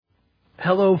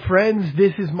Hello, friends.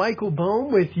 This is Michael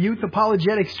Bohm with Youth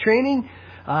Apologetics Training.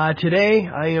 Today,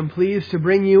 I am pleased to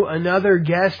bring you another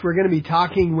guest. We're going to be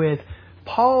talking with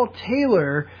Paul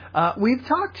Taylor. We've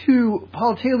talked to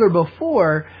Paul Taylor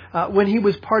before when he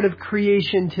was part of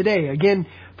Creation Today. Again,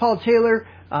 Paul Taylor,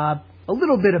 a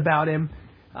little bit about him.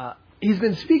 He's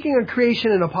been speaking on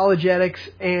creation and apologetics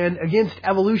and against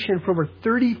evolution for over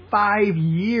 35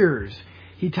 years.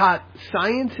 He taught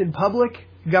science in public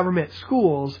government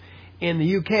schools in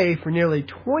the UK for nearly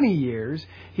 20 years.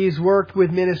 He's worked with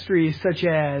ministries such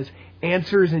as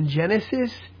Answers in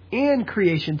Genesis and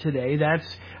Creation Today. That's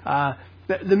the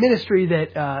ministry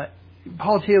that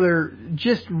Paul Taylor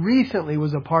just recently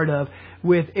was a part of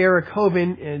with Eric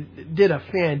Hovind, and did a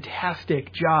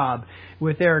fantastic job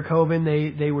with Eric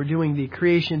Hovind. They were doing the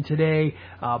Creation Today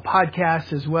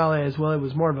podcast as well, it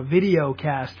was more of a video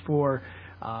cast for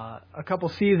a couple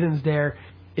seasons there.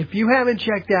 If you haven't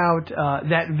checked out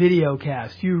that video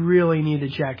cast, you really need to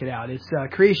check it out. It's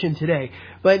Creation Today.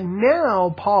 But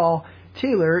now Paul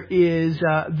Taylor is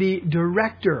the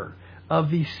director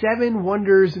of the Seven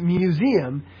Wonders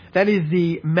Museum. That is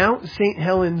the Mount St.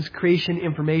 Helens Creation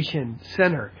Information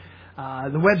Center.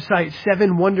 The website,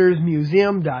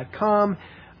 sevenwondersmuseum.com.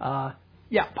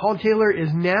 Paul Taylor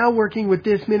is now working with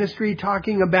this ministry,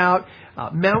 talking about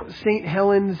Mount St.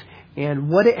 Helens and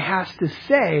what it has to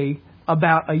say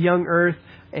about a young earth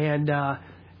and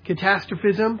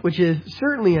catastrophism, which is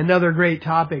certainly another great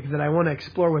topic that I want to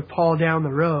explore with Paul down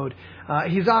the road.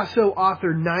 He's also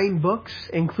authored 9 books,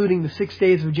 including The 6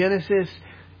 Days of Genesis,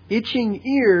 Itching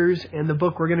Ears, and the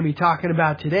book we're going to be talking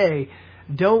about today,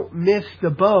 Don't Miss the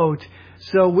Boat.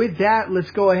 So with that,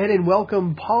 let's go ahead and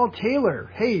welcome Paul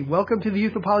Taylor. Hey, welcome to the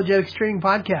Youth Apologetics Training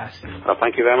Podcast. Well,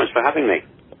 thank you very much for having me.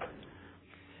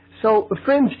 So,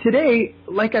 friends, today,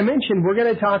 like I mentioned, we're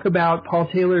going to talk about Paul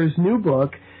Taylor's new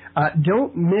book,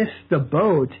 Don't Miss the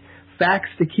Boat, Facts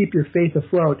to Keep Your Faith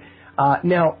Afloat.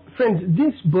 Now, friends,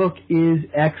 this book is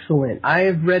excellent. I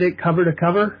have read it cover to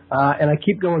cover, and I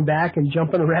keep going back and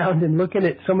jumping around and looking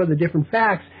at some of the different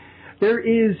facts. There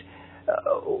is,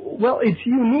 it's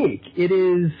unique. It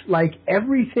is like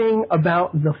everything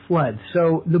about the flood.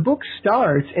 So the book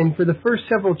starts, and for the first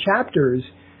several chapters,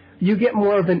 you get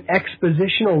more of an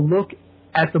expositional look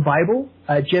at the Bible,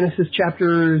 Genesis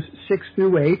chapters 6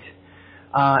 through 8,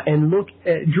 and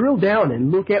drill down and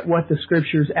look at what the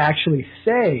scriptures actually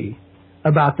say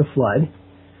about the flood.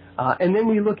 And then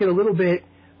we look at a little bit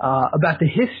about the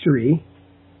history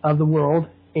of the world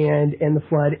and the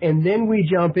flood. And then we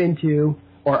jump into,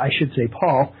 or I should say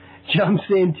Paul, jumps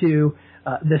into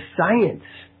the science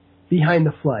behind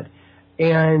the flood.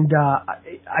 And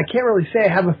I can't really say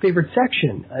I have a favorite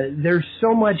section. There's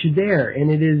so much there,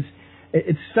 and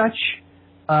it's such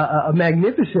a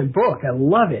magnificent book. I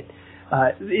love it.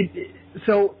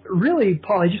 So really,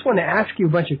 Paul, I just want to ask you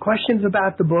a bunch of questions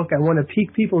about the book. I want to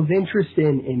pique people's interest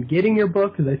in getting your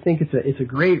book because I think it's a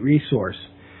great resource.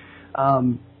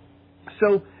 Starting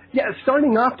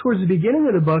off towards the beginning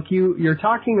of the book, you're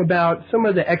talking about some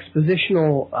of the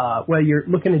expositional. You're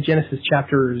looking at Genesis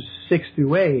chapters 6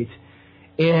 through 8.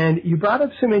 And you brought up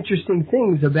some interesting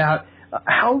things about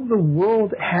how the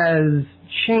world has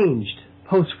changed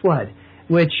post-flood,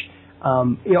 which,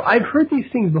 I've heard these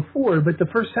things before, but the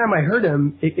first time I heard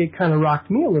them, it kind of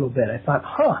rocked me a little bit. I thought,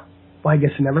 I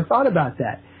guess I never thought about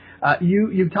that.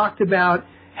 You've talked about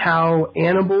how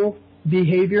animal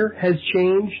behavior has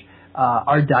changed,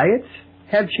 our diets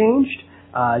have changed,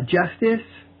 justice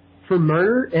for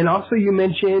murder, and also you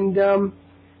mentioned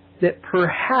that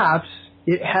perhaps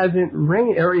it hasn't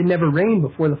rained, or it never rained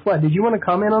before the flood. Did you want to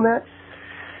comment on that?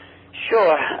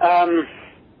 Sure.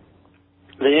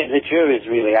 The jury's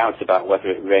really out about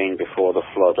whether it rained before the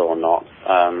flood or not.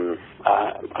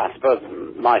 I suppose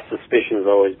my suspicion has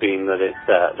always been that it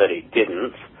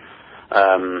didn't.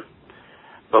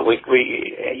 But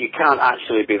you can't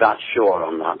actually be that sure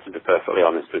on that, to be perfectly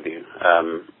honest with you.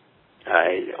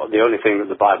 The only thing that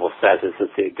the Bible says is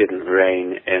that it didn't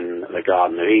rain in the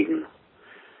Garden of Eden.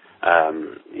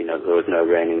 There was no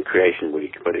rain in creation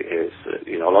week, but it is,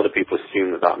 a lot of people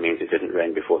assume that means it didn't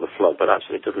rain before the flood, but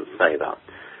actually it doesn't say that.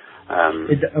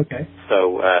 Okay.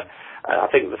 So, I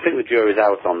think the jury's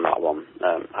out on that one.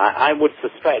 I would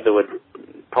suspect there would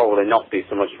probably not be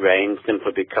so much rain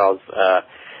simply because,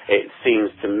 it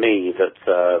seems to me that,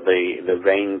 the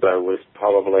rainbow was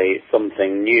probably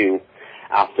something new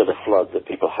after the flood that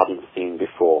people hadn't seen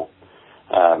before.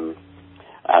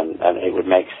 And it would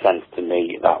make sense to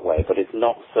me that way, but it's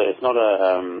not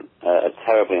a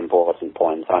terribly important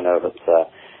point. I know that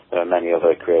there are many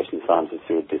other creation scientists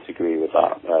who would disagree with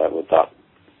that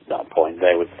point.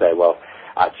 They would say, well,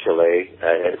 actually,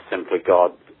 it's simply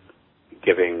God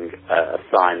giving a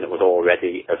sign that was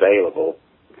already available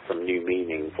some new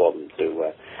meaning for them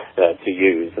to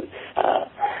use. And,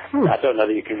 I don't know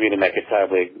that you can really make a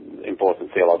terribly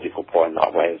important theological point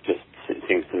that way. It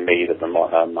seems to me that the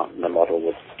model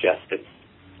would suggest it's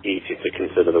easy to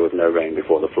consider there was no rain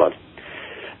before the flood.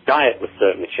 Diet was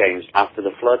certainly changed after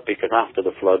the flood, because after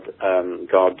the flood,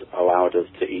 God allowed us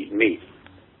to eat meat.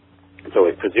 So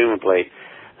we presumably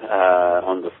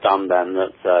understand then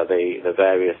that the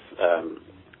various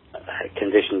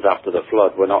conditions after the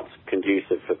flood were not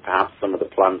conducive for perhaps some of the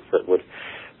plants that would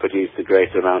produce the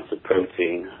greater amounts of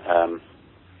protein.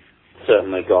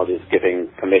 Certainly God is giving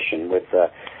permission with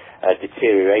a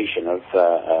deterioration of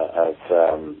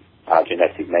our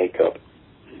genetic makeup.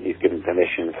 He's given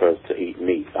permission for us to eat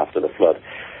meat after the flood.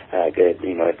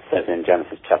 It says in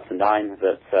Genesis chapter 9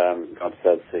 that God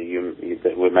says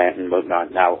that we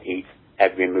might now eat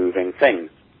every moving thing.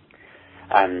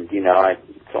 And, I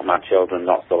took my children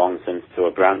not so long since to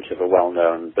a branch of a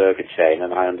well-known burger chain,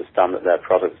 and I understand that their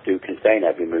products do contain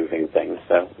every moving thing,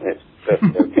 so it's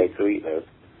perfectly okay to eat those.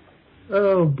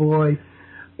 Oh, boy.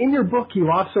 In your book, you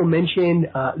also mentioned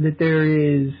that there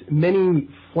is many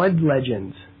flood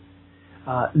legends,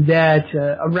 that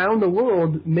around the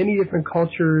world, many different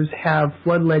cultures have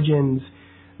flood legends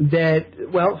that,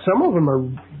 well, some of them are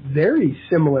very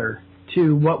similar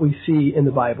to what we see in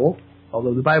the Bible.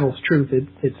 Although the Bible's truth,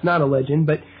 it's not a legend,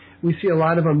 but we see a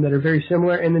lot of them that are very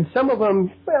similar. And then some of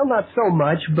them, well, not so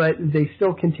much, but they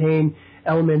still contain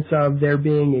elements of there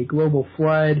being a global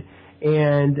flood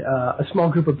and a small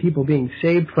group of people being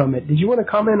saved from it. Did you want to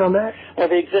comment on that? Well,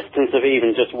 the existence of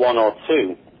even just one or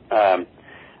two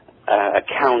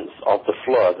accounts of the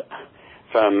flood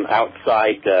from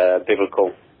outside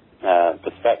biblical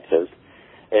perspectives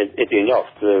is enough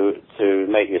to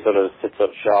make you sort of sit up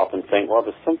sharp and think, well,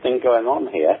 there's something going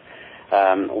on here.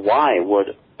 Why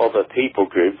would other people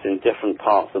groups in different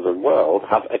parts of the world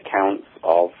have accounts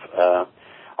of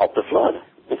the flood?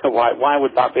 Why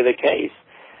would that be the case?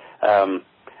 And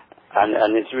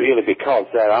it's really because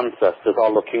their ancestors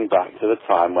are looking back to the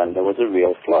time when there was a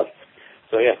real flood.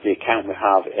 So yes, the account we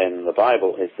have in the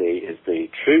Bible is the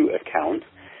true account.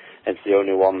 It's the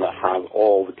only one that has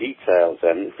all the details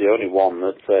in. It's the only one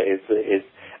that is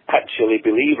actually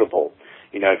believable.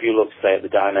 If you look, say, at the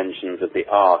dimensions of the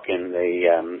ark in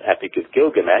the Epic of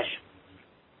Gilgamesh,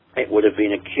 it would have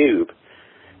been a cube.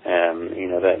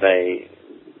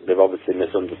 They've obviously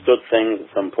misunderstood things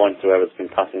at some point, so whoever's been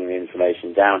passing the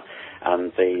information down,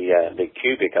 and the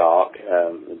cubic ark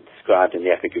described in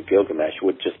the Epic of Gilgamesh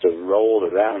would just have rolled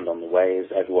around on the waves.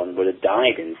 Everyone would have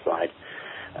died inside.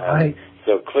 Right.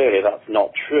 So clearly that's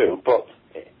not true, but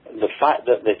the fact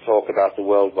that they talk about a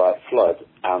worldwide flood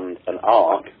and an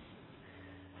ark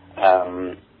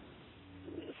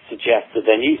suggests that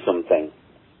they knew something.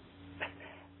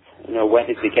 Where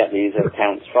did they get these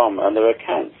accounts from? And there are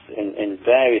accounts in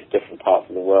various different parts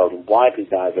of the world, widely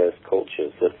diverse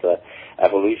cultures, that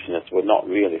evolutionists would not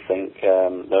really think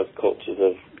those cultures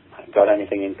have got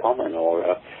anything in common or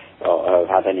have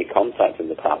had any contact in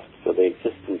the past. So the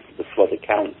existence of the flood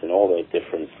accounts in all those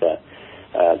different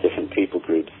people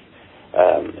groups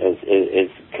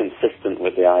is consistent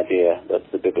with the idea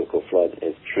that the biblical flood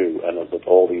is true, and that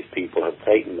all these people have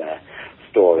taken their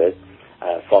stories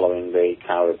following the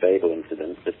Tower of Babel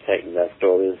incident, have taken their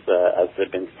stories as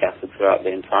they've been scattered throughout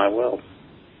the entire world.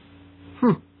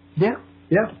 Yeah,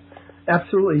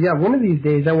 absolutely. Yeah, one of these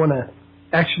days I want to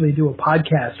actually do a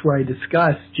podcast where I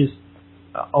discuss just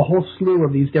a whole slew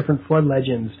of these different flood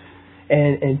legends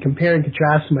and compare and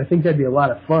contrast them. I think that'd be a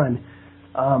lot of fun.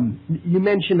 You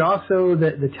mentioned also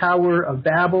the Tower of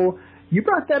Babel. You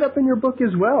brought that up in your book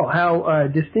as well, how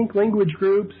distinct language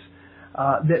groups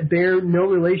that bear no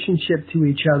relationship to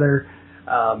each other.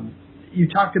 You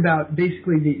talked about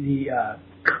basically the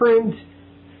current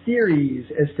theories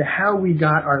as to how we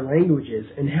got our languages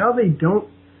and how they don't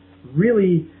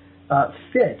really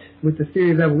fit with the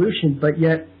theory of evolution, but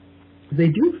yet they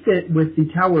do fit with the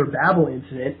Tower of Babel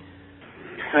incident.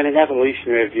 And an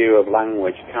evolutionary view of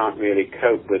language can't really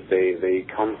cope with the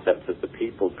concept of the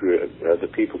people groups,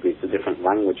 the different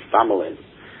language families.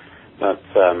 But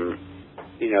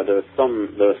there are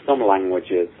some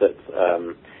languages that,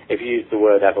 if you use the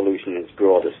word evolution in its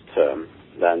broadest term,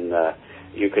 then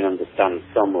you can understand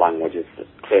some languages that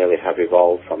clearly have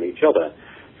evolved from each other.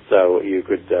 So you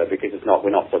could, because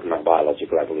we're not talking about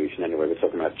biological evolution anyway, we're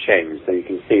talking about change. So you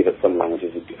can see that some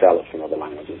languages have developed from other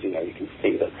languages. You can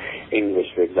see that English,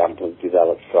 for example, has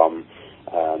developed from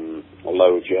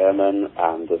Low German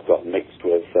and has got mixed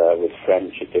with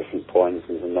French at different points.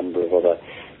 There's a number of other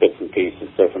bits and pieces.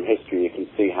 So from history, you can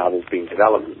see how there's been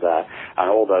development there, and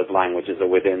all those languages are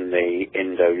within the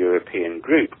Indo-European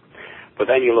group. But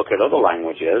then you look at other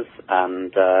languages,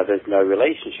 and there's no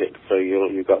relationship. So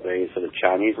you've got the sort of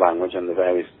Chinese language and the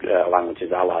various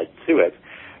languages allied to it.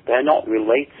 They're not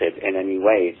related in any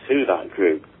way to that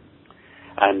group.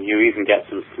 And you even get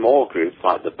some small groups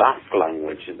like the Basque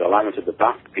language. The language of the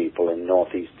Basque people in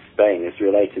northeast Spain is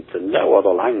related to no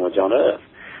other language on earth.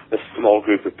 This small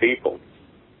group of people.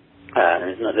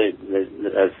 As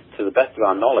to the best of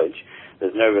our knowledge,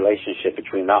 there's no relationship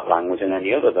between that language and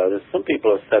any other, though. Some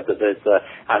people have said that there's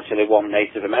actually one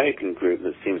Native American group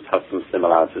that seems to have some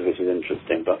similarities, which is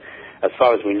interesting. But as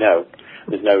far as we know,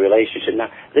 there's no relationship.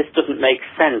 Now, this doesn't make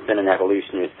sense in an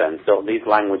evolutionary sense. So these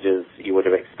languages you would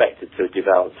have expected to have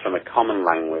developed from a common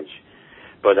language.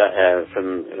 But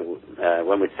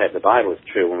when we take the Bible as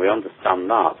true, when we understand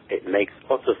that, it makes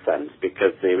utter sense,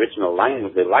 because the original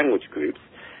language, the language groups,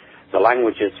 the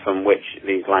languages from which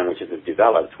these languages have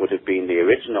developed would have been the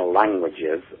original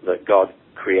languages that God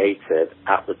created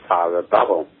at the Tower of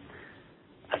Babel,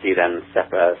 as he then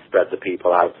spread the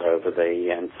people out over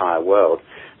the entire world.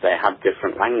 They had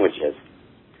different languages.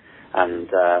 And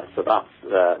so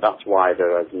that's why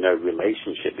there is no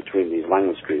relationship between these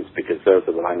language groups, because those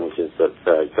are the languages that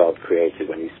God created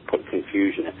when he put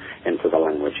confusion into the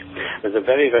language. There's a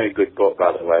very, very good book,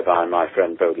 by the way, by my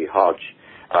friend Bodie Hodge,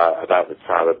 about the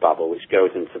Tower of Babel, which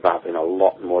goes into that in a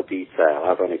lot more detail.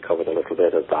 I've only covered a little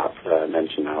bit of that,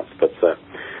 mentioned that, but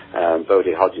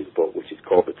Bodie Hodge's book, which is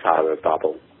called The Tower of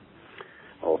Babel,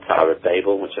 or Tower of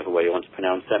Babel, whichever way you want to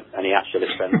pronounce it, and he actually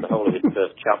spends the whole of his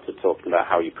first chapter talking about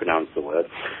how you pronounce the word.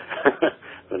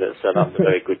 But that's a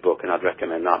very good book, and I'd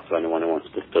recommend that to anyone who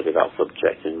wants to study that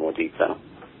subject in more detail.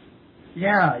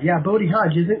 Yeah, Bodie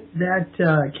Hodge, isn't that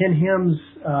Ken Ham's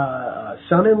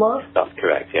son-in-law? That's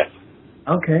correct, yes.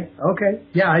 Okay.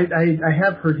 Yeah, I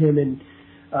have heard him in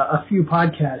a few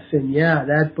podcasts, and yeah,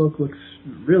 that book looks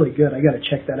really good. I got to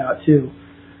check that out too.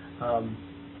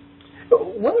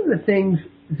 One of the things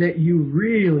that you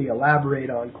really elaborate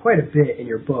on quite a bit in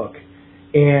your book,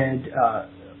 and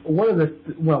one of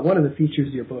the features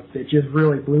of your book that just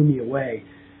really blew me away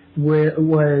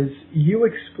was you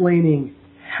explaining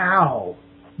how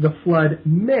the flood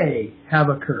may have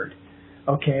occurred.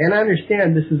 Okay, and I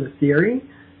understand this is a theory,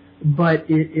 but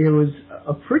it was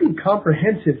a pretty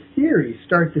comprehensive theory,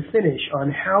 start to finish, on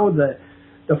how the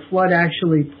flood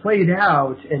actually played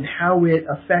out and how it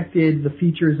affected the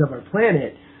features of our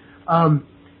planet.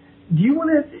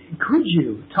 Could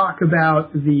you talk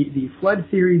about the flood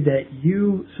theory that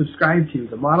you subscribe to,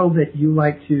 the model that you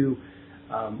like to,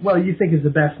 you think is the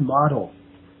best model?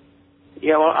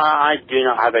 Yeah, well, I do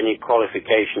not have any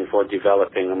qualification for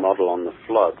developing a model on the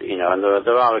flood, and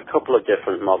there are a couple of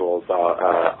different models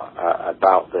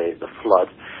about the flood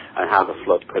and how the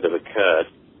flood could have occurred.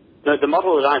 The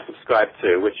model that I subscribe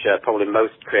to, which probably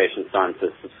most creation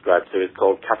scientists subscribe to, is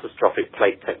called catastrophic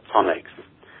plate tectonics.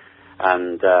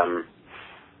 And there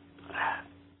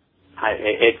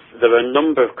are a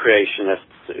number of creationists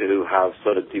who have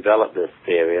sort of developed this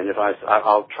theory, and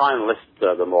I'll try and list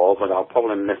them all, but I'll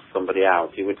probably miss somebody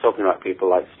out. You were talking about people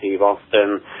like Steve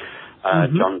Austin,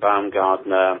 John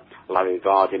Baumgartner, Larry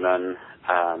Vardiman.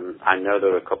 I know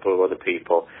there are a couple of other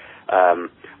people.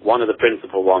 One of the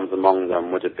principal ones among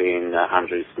them would have been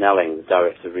Andrew Snelling, the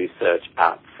Director of Research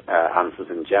at Answers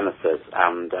in Genesis,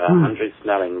 and Andrew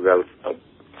Snelling wrote a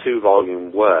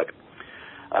 2-volume work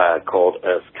called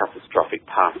Earth's Catastrophic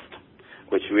Past,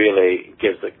 which really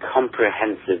gives a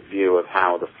comprehensive view of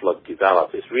how the flood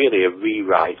developed. It's really a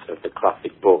rewrite of the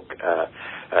classic book,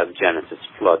 Genesis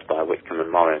Flood by Whitcomb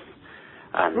and Morris.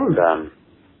 And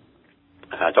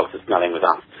Dr. Snelling was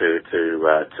asked to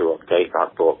update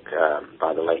that book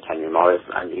by the late Henry Morris,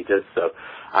 and he did so.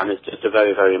 And it's just a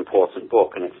very, very important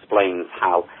book, and explains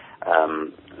how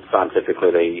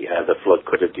scientifically the flood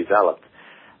could have developed.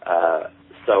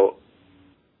 So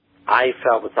I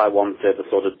felt that I wanted a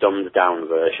sort of dumbed-down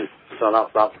version. So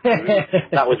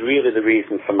that was really the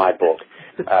reason for my book.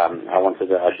 I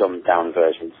wanted a dumbed-down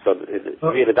version. So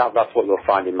really that's what you'll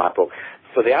find in my book.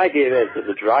 So the idea is that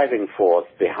the driving force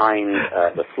behind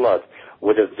the flood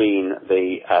would have been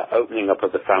the opening up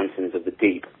of the fountains of the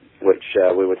deep, which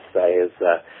we would say is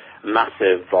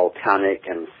massive volcanic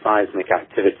and seismic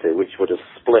activity, which would have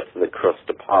split the crust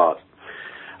apart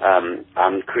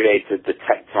and created the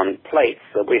tectonic plates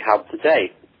that we have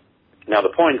today. Now,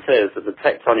 the point is that the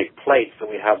tectonic plates that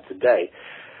we have today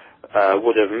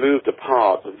would have moved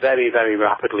apart very, very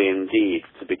rapidly indeed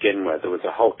to begin with. There was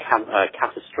a whole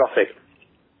catastrophic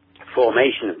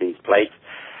formation of these plates,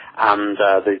 and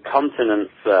the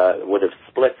continents would have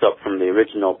split up from the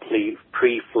original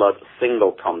pre-flood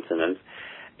single continent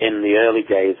in the early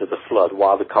days of the flood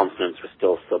while the continents were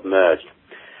still submerged.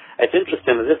 It's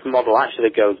interesting that this model actually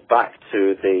goes back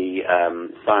to the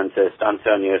scientist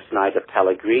Antonio Snider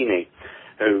Pellegrini,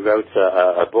 who wrote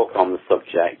a book on the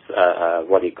subject,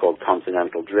 what he called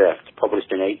Continental Drift,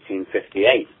 published in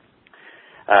 1858.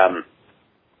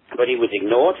 But he was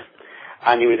ignored,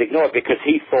 and he was ignored because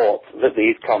he thought that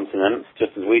these continents,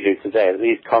 just as we do today, that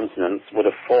these continents would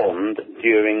have formed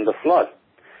during the flood.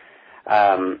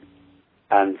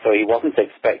 And so he wasn't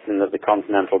expecting that the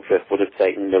continental drift would have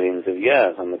taken millions of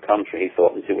years. On the contrary, he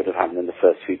thought that it would have happened in the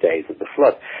first few days of the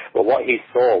flood. But what he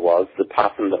saw was the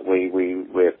pattern that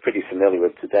we're pretty familiar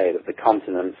with today, that the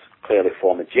continents clearly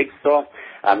form a jigsaw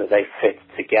and that they fit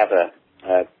together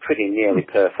pretty nearly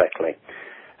perfectly.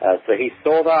 So he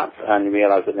saw that and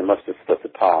realized that they must have split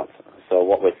apart. So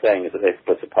what we're saying is that they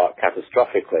split apart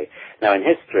catastrophically. Now in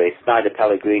history, Snider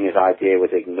Pellegrini's idea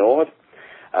was ignored,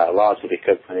 largely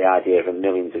because the idea of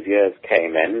millions of years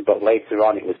came in, but later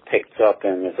on it was picked up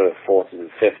in the sort of 40s and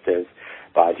 50s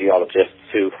by geologists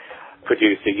who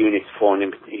produced a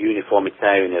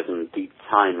uniformitarianism deep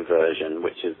time version,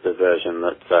 which is the version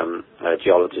that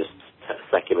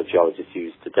secular geologists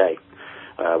use today,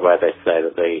 where they say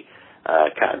that the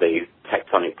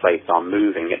tectonic plates are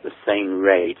moving at the same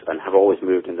rate and have always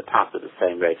moved in the past at the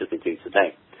same rate as they do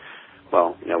today.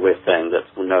 Well, we're saying that,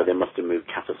 no, they must have moved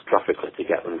catastrophically to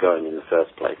get them going in the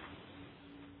first place.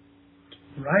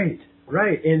 Right.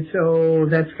 And so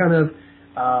that's kind of,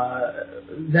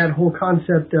 that whole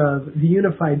concept of the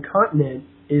unified continent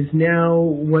is now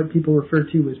what people refer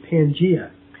to as Pangea.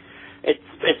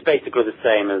 It's basically the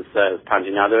same as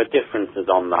Pangea. Now, there are differences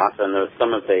on that, and there are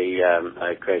some of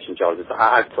the creation geologists.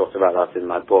 I've talked about that in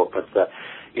my book, but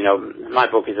my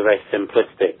book is a very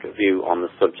simplistic view on the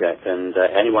subject, and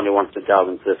anyone who wants to delve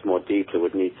into this more deeply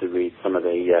would need to read some of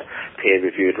the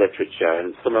peer-reviewed literature,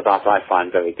 and some of that I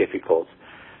find very difficult.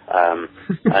 And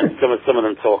some of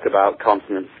them talk about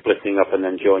continents splitting up and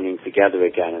then joining together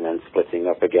again, and then splitting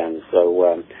up again.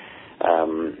 So,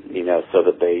 so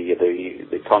that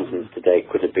the continents today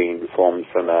could have been formed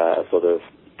from a sort of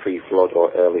pre-flood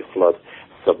or early flood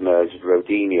submerged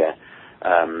Rodinia.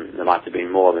 There might have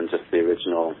been more than just the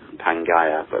original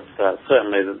Pangaea, but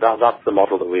certainly that's the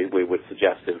model that we would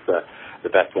suggest is the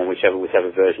best one, whichever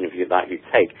version of that you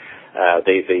take.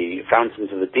 The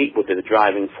fountains of the deep would be the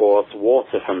driving force,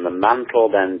 water from the mantle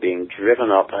then being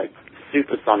driven up at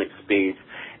supersonic speeds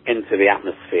into the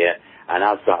atmosphere, and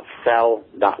as that fell,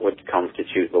 that would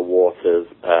constitute the waters,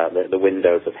 the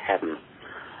windows of heaven.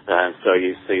 So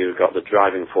you've got the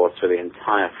driving force for the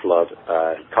entire flood,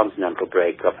 continental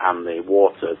breakup, and the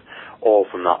waters, all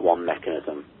from that one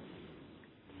mechanism.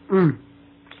 And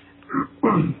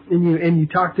you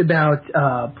talked about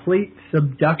plate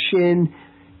subduction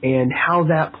and how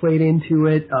that played into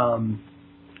it,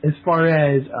 as far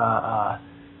as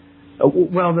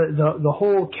the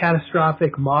whole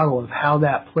catastrophic model of how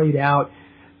that played out.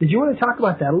 Did you want to talk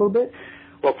about that a little bit?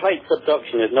 Well, plate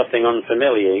subduction is nothing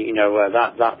unfamiliar.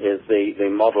 That is the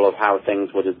model of how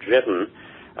things would have driven.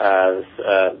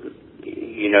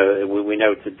 We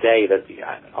know today that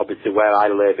obviously where I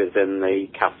live is in the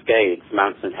Cascades.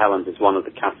 Mount St. Helens is one of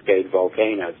the Cascade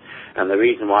volcanoes. And the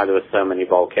reason why there are so many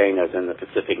volcanoes in the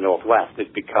Pacific Northwest is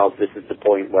because this is the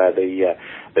point where the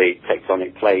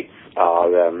tectonic plates are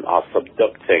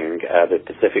subducting the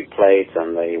Pacific plate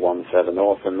and the one further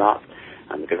north than that.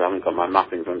 And because I haven't got my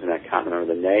map in front of me, I can't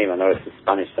remember the name. I know it's a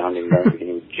Spanish-sounding name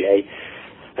beginning with J.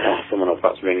 Someone will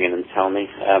perhaps ring in and tell me.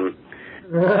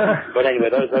 But anyway,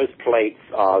 those plates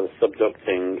are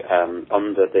subducting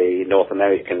under the North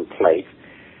American plate.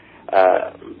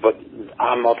 But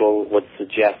our model would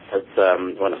suggest that,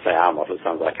 when I say our model, it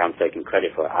sounds like I'm taking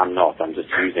credit for it. I'm not. I'm just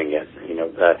using it.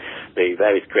 The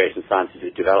various creation scientists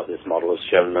who developed this model have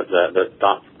shown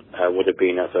that would have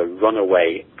been as a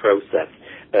runaway process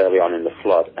early on in the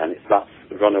flood, and it's that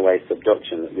runaway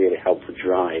subduction that really helped to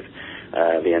drive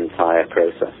the entire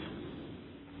process.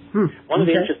 One of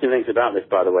the interesting things about this,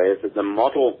 by the way, is that the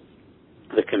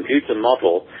computer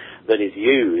model that is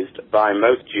used by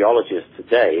most geologists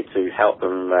today to help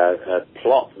them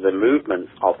plot the movements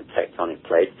of the tectonic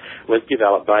plates was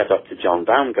developed by Dr. John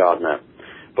Baumgartner.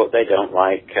 But they don't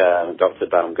like Dr.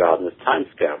 Baumgartner's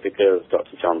timescale because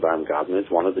Dr. John Baumgartner is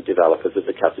one of the developers of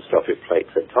the catastrophic plate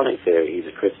tectonic theory. He's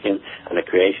a Christian and a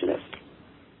creationist.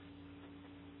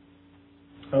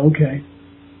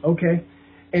 Okay.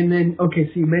 And then, so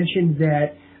you mentioned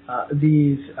that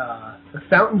these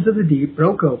fountains of the deep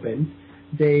broke open.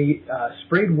 They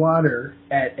sprayed water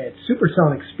at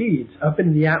supersonic speeds up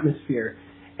into the atmosphere.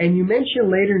 And you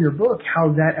mentioned later in your book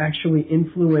how that actually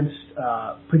influenced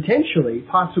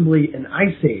possibly an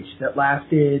ice age that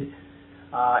lasted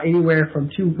anywhere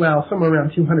from somewhere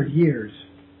around 200 years.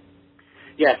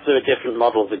 Yes, there are different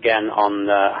models again on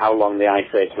how long the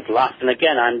ice age would last. And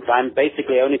again, I'm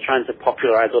basically only trying to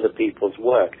popularize other people's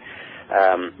work.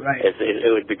 Right.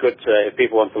 It would be good if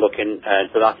people want to look into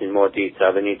that in more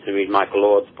detail, they need to read Michael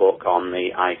Ord's book on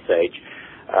the ice age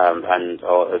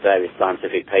or the various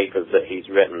scientific papers that he's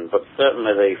written. But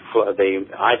certainly the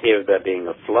idea of there being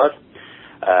a flood,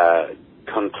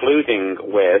 concluding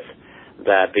with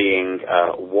there being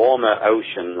a warmer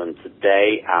ocean than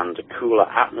today and a cooler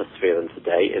atmosphere than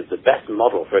today, is the best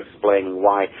model for explaining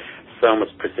why so much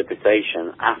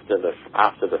precipitation after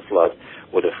the flood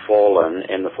would have fallen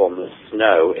in the form of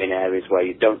snow in areas where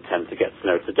you don't tend to get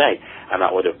snow today, and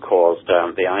that would have caused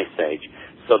the ice age.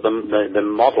 So the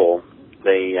model,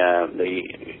 the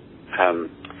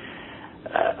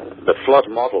flood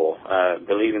model,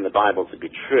 believing the Bible to be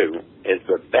true, is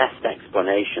the best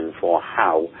explanation for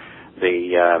how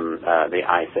the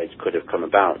ice age could have come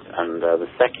about, and the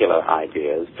secular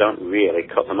ideas don't really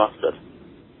cut the mustard.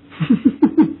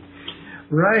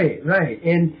 Right.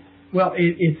 And, well,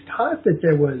 it's taught that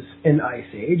there was an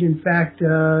ice age. In fact,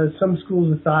 some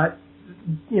schools have thought,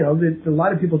 that a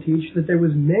lot of people teach that there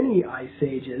was many ice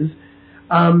ages.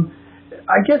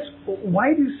 I guess,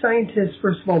 why do scientists,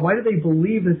 first of all, why do they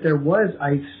believe that there was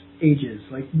ice ages?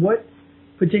 Like, what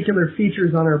particular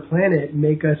features on our planet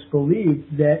make us believe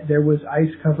that there was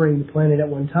ice covering the planet at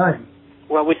one time?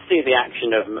 Well, we see the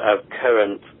action of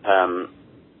current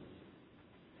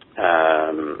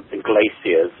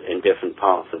glaciers in different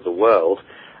parts of the world.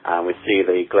 We see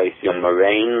the glacial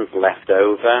moraines left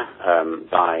over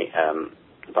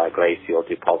by glacial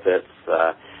deposits.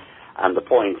 And the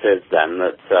point is then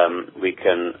that we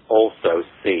can also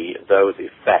see those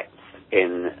effects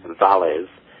in valleys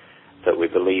that we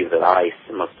believe that ice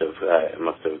must have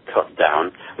cut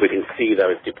down. We can see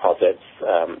those deposits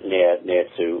near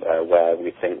to where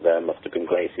we think there must have been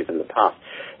glaciers in the past.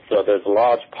 So there's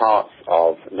large parts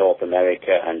of North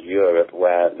America and Europe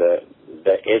where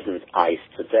there isn't ice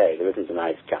today. There isn't an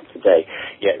ice cap today,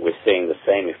 yet we're seeing the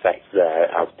same effects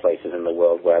there as places in the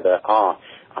world where there are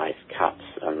ice caps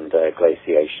and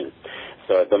glaciation.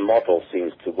 So the model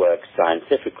seems to work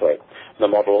scientifically. The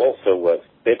model also works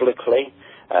biblically.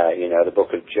 The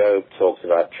book of Job talks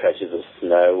about treasures of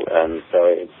snow, and so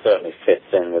it certainly fits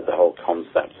in with the whole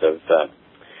concept of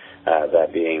there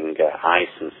being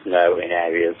ice and snow in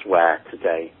areas where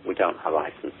today we don't have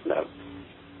ice and snow.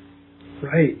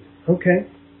 Right. Okay.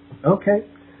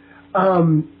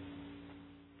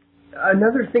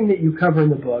 Another thing that you cover in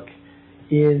the book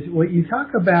is what you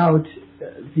talk about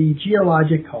the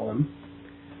geologic column.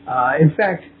 In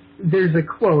fact, there's a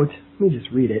quote. Let me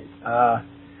just read it.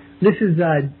 This is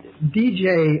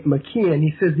D.J. McKeon.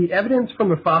 He says, the evidence from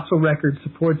the fossil record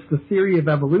supports the theory of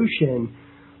evolution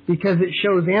because it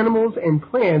shows animals and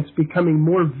plants becoming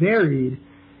more varied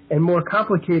and more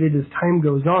complicated as time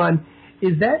goes on.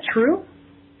 Is that true?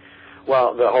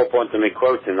 Well, the whole point of me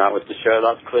quoting that was to show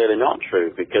that's clearly not true,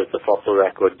 because the fossil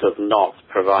record does not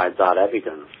provide that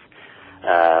evidence.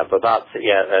 But that's,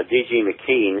 D.G.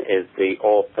 McKean is the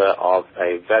author of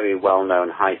a very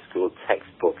well-known high school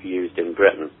textbook used in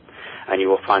Britain. And you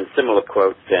will find similar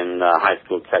quotes in high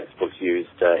school textbooks used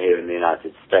here in the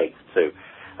United States too.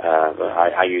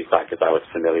 I used that because I was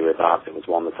familiar with that. It was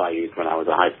one that I used when I was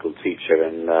a high school teacher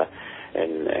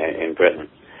in Britain.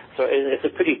 So it's a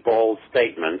pretty bold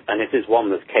statement, and it is one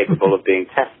that's capable of being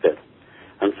tested.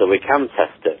 And so we can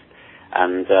test it.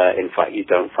 And in fact, you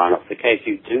don't find that's the case.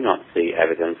 You do not see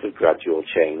evidence of gradual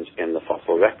change in the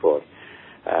fossil record.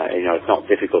 It's not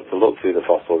difficult to look through the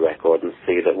fossil record and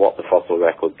see that what the fossil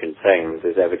record contains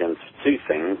is evidence for two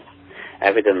things.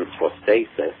 Evidence for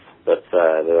stasis, that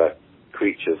there are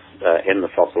creatures in the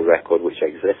fossil record which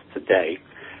exist today,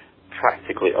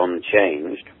 practically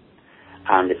unchanged.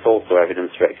 And it's also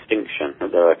evidence for extinction,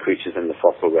 that there are creatures in the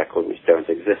fossil record which don't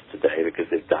exist today because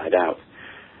they've died out.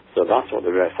 So that's what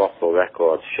the fossil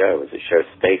record shows. It shows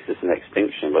stasis and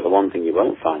extinction, but the one thing you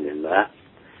won't find in there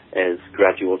is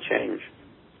gradual change.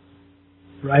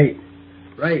 Right.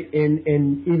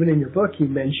 And even in your book, you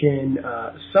mention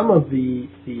some of the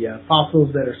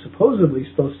fossils that are supposedly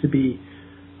supposed to be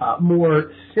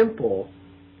more simple,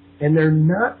 and they're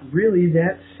not really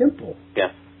that simple.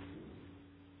 Yes.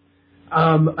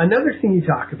 Another thing you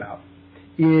talk about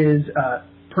is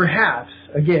perhaps,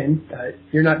 again,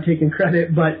 you're not taking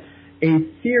credit, but a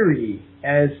theory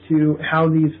as to how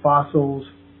these fossils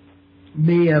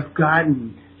may have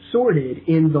gotten sorted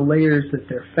in the layers that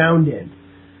they're found in.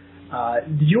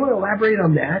 Did you want to elaborate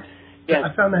on that? Yes.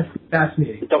 I found that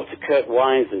fascinating. Dr. Kurt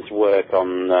Wise's work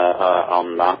on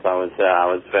that, I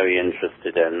was very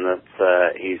interested in.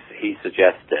 That he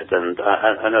suggested, and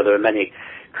I know there are many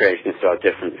creationists who have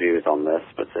different views on this,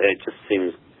 but it just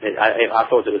seems I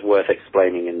thought it was worth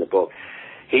explaining in the book.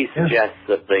 He suggests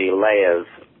that the layers,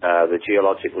 the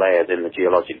geologic layers in the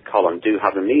geologic column, do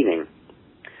have a meaning.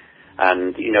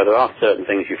 And, there are certain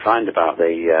things you find about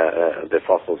the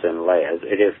fossils in layers.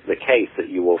 It is the case that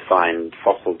you will find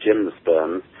fossil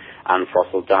gymnosperms and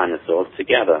fossil dinosaurs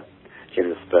together,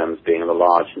 gymnosperms being the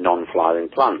large non-flowering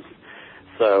plants.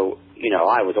 So,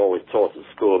 I was always taught at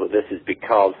school that this is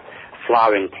because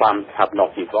flowering plants have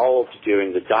not evolved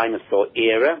during the dinosaur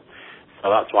era. So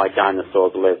that's why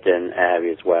dinosaurs lived in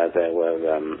areas where there were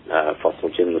fossil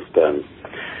gymnosperms.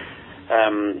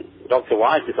 Dr.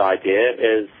 Wise's idea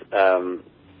is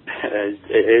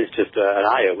just an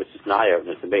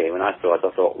eye-opener to me. When I saw it,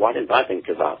 I thought, why didn't I think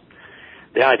of that?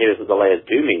 The idea is that the layers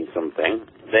do mean something.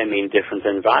 They mean different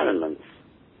environments.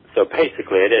 So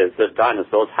basically it is that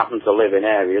dinosaurs happen to live in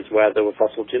areas where there were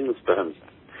fossil gymnosperms.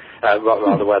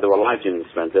 Rather where there were live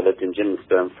gymnosperms. They lived in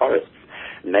gymnosperm forests.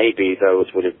 Maybe those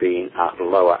would have been at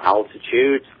lower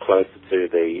altitudes, closer to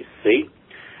the sea.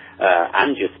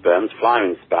 Angiosperms,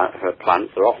 flowering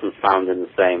plants, are often found in the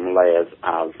same layers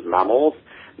as mammals.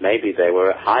 Maybe they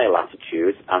were at higher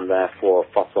latitudes and therefore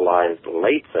fossilized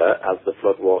later as the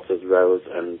floodwaters rose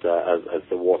and as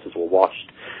the waters were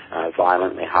washed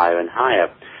violently higher and higher.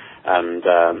 And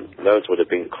those would have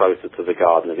been closer to the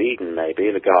Garden of Eden,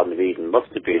 maybe. The Garden of Eden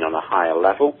must have been on a higher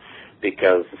level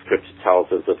because the scripture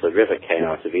tells us that the river came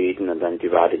out of Eden and then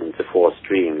divided into 4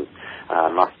 streams.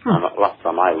 Last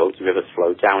time I looked, rivers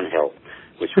flow downhill,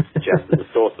 which would suggest that the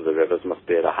source of the rivers must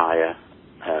be at a higher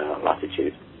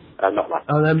latitude.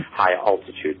 Higher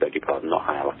altitude, beg your pardon, not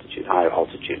higher latitude, higher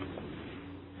altitude.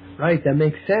 Right, that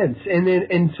makes sense.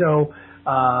 So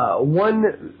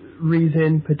one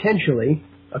reason, potentially,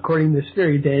 according to this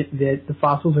theory, that the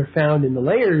fossils are found in the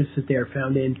layers that they are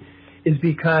found in is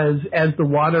because as the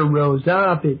water rose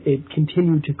up, it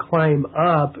continued to climb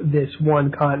up this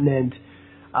one continent,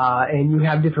 and you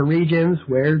have different regions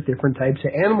where different types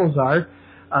of animals are.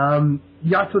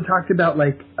 You also talked about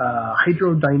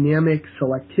hydrodynamic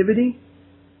selectivity,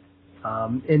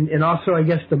 and also I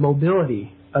guess the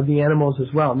mobility of the animals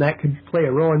as well, and that could play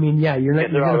a role. I mean, you're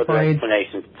not. There are other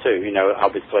explanations too.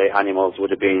 Obviously animals would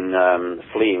have been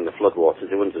fleeing the floodwaters.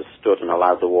 They wouldn't have stood and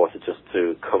allowed the water just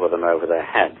to cover them over their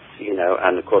heads.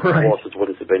 And of course the waters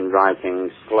wouldn't have been rising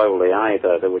slowly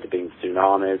either. There would have been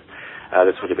tsunamis.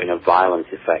 This would have been a violent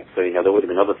effect. So there would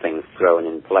have been other things thrown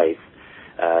in place.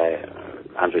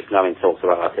 Andrew Snelling talks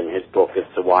about that in his book as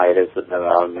to why it is that there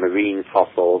are marine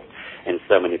fossils in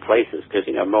so many places, because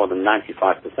more than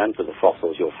 95% of the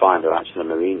fossils you'll find are actually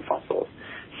marine fossils.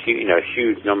 A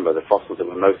huge number of the fossils that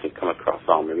we mostly come across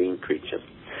are marine creatures.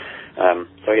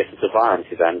 So I guess it's a violent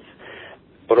event,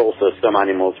 but also some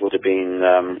animals would have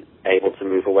been able to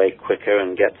move away quicker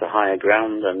and get to higher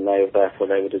ground, and therefore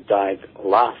they would have died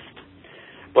last.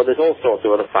 But there's all sorts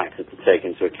of other factors to take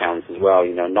into account as well.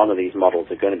 None of these models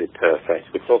are going to be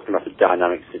perfect. We're talking about a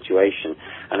dynamic situation.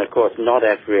 And, of course, not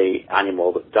every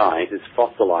animal that dies is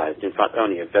fossilized. In fact,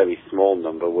 only a very small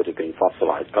number would have been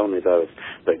fossilized. Only those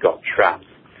that got trapped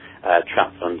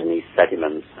underneath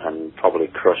sediments and probably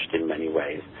crushed in many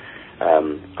ways.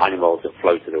 Animals that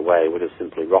floated away would have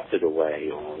simply rotted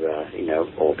away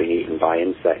or been eaten by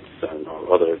insects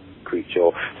or other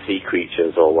sea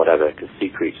creatures or whatever, because sea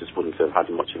creatures wouldn't have had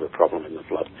much of a problem in the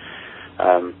flood.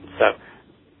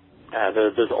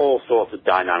 There's all sorts of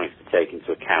dynamics to take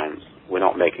into account. We're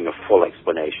not making a full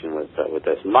explanation with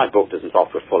this. My book doesn't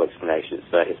offer a full explanation.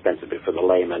 It's meant to be for the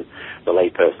layman, the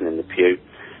layperson in the pew,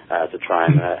 to try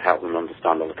and help them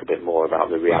understand a little bit more about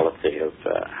the reality of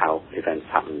how events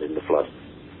happened in the flood.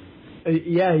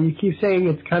 You keep saying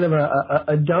it's kind of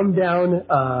a dumbed down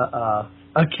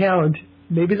account.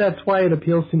 Maybe that's why it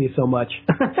appeals to me so much.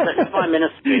 It's my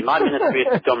ministry. My ministry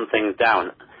is to dumb things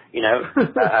down.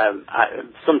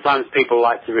 Sometimes people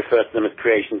like to refer to them as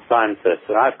creation scientists,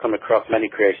 and I've come across many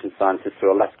creation scientists who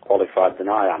are less qualified than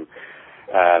I am.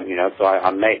 So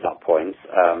I make that point.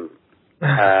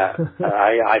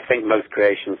 I think most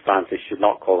creation scientists should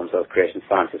not call themselves creation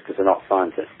scientists because they're not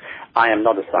scientists. I am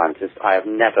not a scientist. I have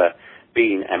never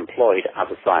been employed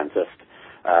as a scientist.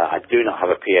 I do not have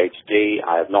a PhD.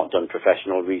 I have not done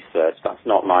professional research. That's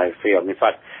not my field. In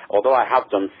fact, although I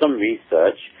have done some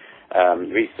research,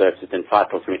 research that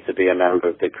entitles me to be a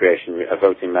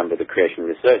voting member of the Creation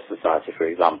Research Society, for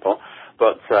example.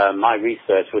 But my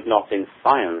research was not in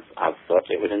science as such.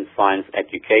 It was in science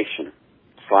education.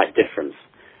 Slight difference.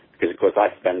 because, of course, I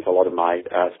spent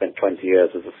 20 years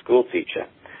as a school teacher.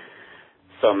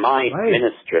 So my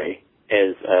ministry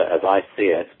is, as I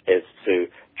see it, is to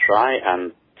try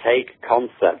and take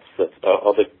concepts that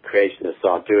other creationists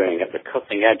are doing at the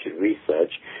cutting edge of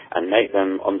research and make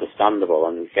them understandable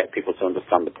and get people to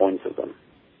understand the point of them.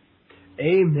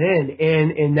 Amen.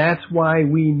 And that's why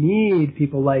we need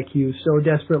people like you so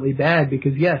desperately bad,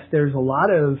 because, yes, there's a lot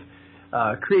of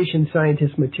creation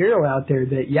scientist material out there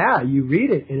that, you read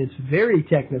it and it's very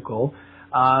technical.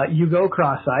 You go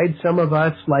cross-eyed. Some of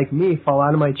us, like me, fall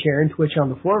out of my chair and twitch on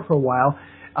the floor for a while.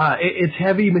 It's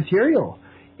heavy material.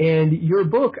 And your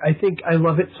book, I think I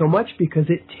love it so much because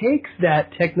it takes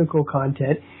that technical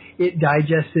content, it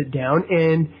digests it down,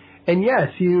 and yes,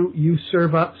 you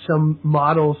serve up some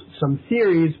models, some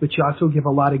theories, but you also give a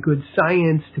lot of good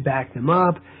science to back them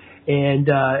up. And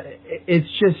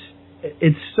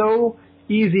it's so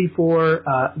easy for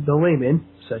the layman,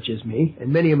 such as me,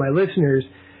 and many of my listeners,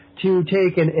 to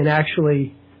take and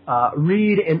actually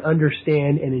read and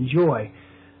understand and enjoy.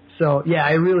 So,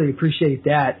 I really appreciate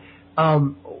that.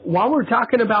 While we're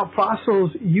talking about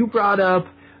fossils, you brought up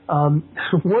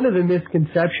one of the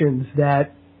misconceptions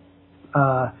that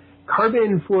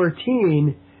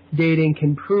carbon-14 dating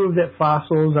can prove that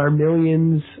fossils are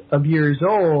millions of years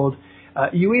old.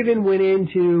 You even went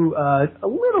into a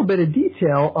little bit of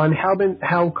detail on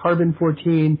how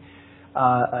carbon-14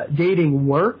 dating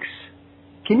works.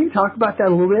 Can you talk about that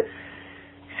a little bit?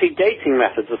 See, dating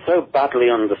methods are so badly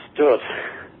understood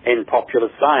in popular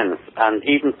science, and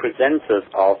even presenters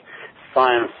of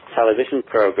science television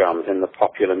programs in the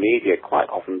popular media quite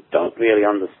often don't really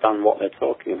understand what they're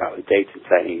talking about with dating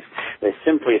techniques. They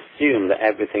simply assume that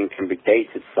everything can be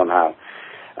dated somehow.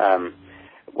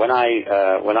 When I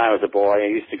was a boy, I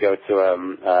used to go to a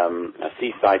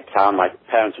seaside town. My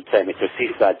parents would take me to a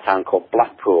seaside town called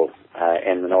Blackpool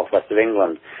in the northwest of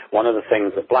England. One of the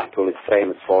things that Blackpool is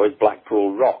famous for is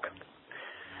Blackpool Rock.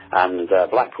 And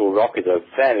Blackpool Rock is a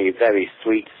very, very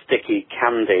sweet, sticky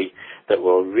candy that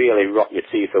will really rot your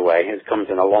teeth away. It comes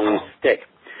in a long stick.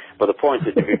 But the point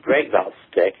is, if you break that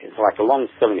stick, it's like a long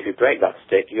cylinder. If you break that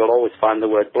stick, you'll always find the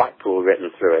word Blackpool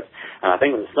written through it. And I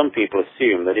think that some people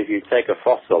assume that if you take a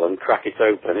fossil and crack it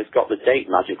open, it's got the date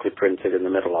magically printed in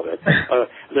the middle of it.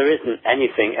 There isn't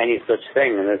any such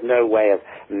thing, and there's no way of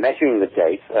measuring the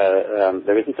date.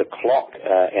 There isn't a clock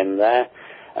in there.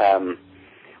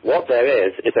 What there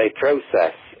is a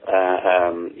process,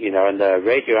 and there are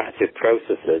radioactive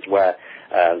processes where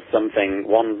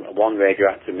one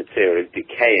radioactive material is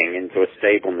decaying into a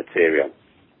stable material.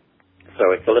 So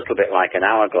it's a little bit like an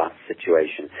hourglass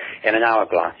situation. In an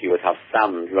hourglass, you would have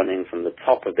sand running from the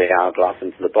top of the hourglass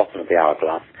into the bottom of the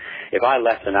hourglass. If I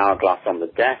left an hourglass on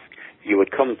the desk, you would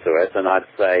come to it and I'd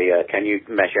say, can you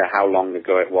measure how long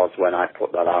ago it was when I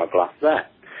put that hourglass there?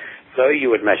 So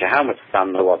you would measure how much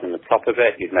sand there was in the top of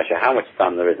it, you'd measure how much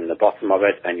sand there is in the bottom of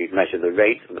it, and you'd measure the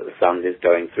rate that the sand is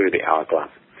going through the hourglass.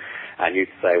 And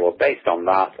you'd say, well, based on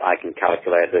that, I can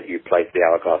calculate that you placed the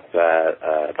hourglass there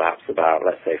perhaps about,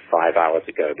 let's say, 5 hours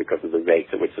ago because of the rate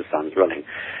at which the sand's running.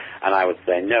 And I would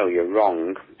say, no, you're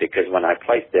wrong, because when I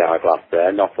placed the hourglass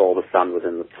there, not all the sand was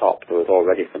in the top. There was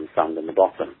already some sand in the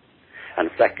bottom.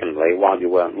 And secondly, while you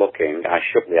weren't looking, I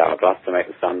shook the hourglass to make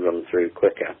the sand run through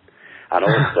quicker. And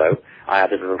also, I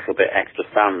added a little bit extra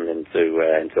sand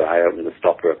I opened the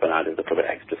stopper up and added a little bit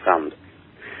extra sand.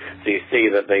 So you see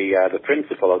that the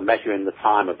principle of measuring the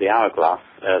time of the hourglass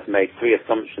has made three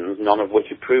assumptions, none of which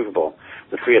are provable.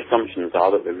 The three assumptions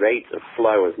are that the rate of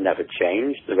flow has never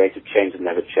changed, the rate of change has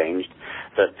never changed,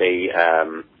 that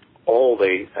all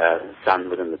the sand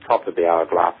within the top of the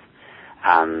hourglass,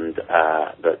 and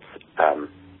that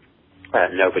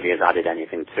nobody has added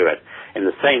anything to it. In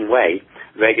the same way,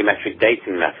 radiometric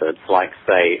dating methods, like,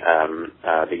 say,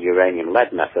 the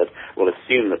uranium-lead method, will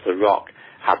assume that the rock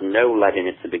had no lead in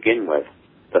it to begin with,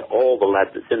 that all the lead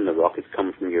that's in the rock has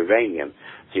come from uranium.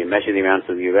 So you measure the amount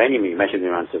of uranium, you measure the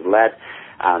amount of lead,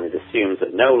 and it assumes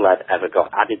that no lead ever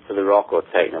got added to the rock or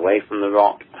taken away from the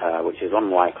rock, which is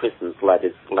unlikely since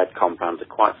lead compounds are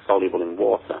quite soluble in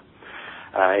water.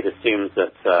 It assumes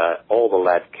that all the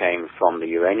lead came from the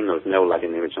uranium. There was no lead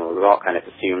in the original rock, and it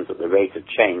assumes that the rate of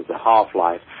change, the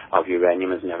half-life of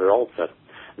uranium, is never altered.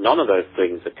 None of those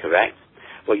things are correct,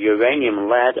 but uranium,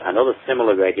 lead, and other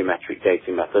similar radiometric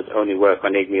dating methods only work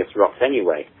on igneous rocks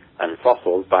anyway, and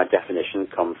fossils, by definition,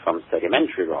 come from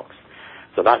sedimentary rocks.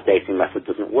 So that dating method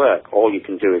doesn't work. All you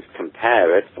can do is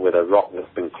compare it with a rock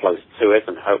that's been close to it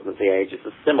and hope that the ages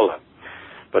are similar.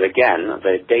 But again,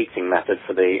 the dating method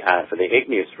for the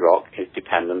igneous rock is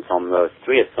dependent on those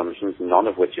three assumptions, none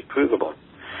of which are provable.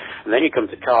 And then you come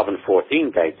to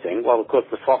carbon-14 dating. Well, of course,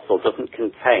 the fossil doesn't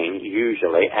contain,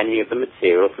 usually, any of the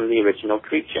material from the original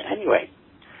creature anyway.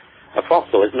 A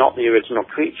fossil is not the original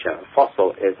creature. A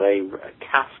fossil is a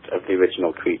cast of the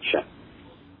original creature.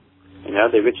 You know,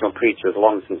 the original creature has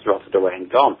long since rotted away and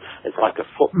gone. It's like a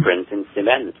footprint in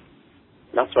cement.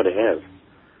 That's what it is.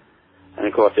 And,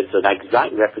 of course, it's an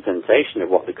exact representation of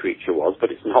what the creature was,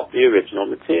 but it's not the original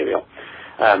material.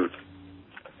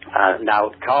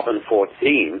 Now,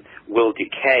 carbon-14 will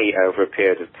decay over a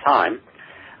period of time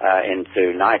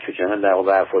into nitrogen, and they'll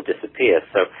therefore disappear.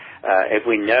 So if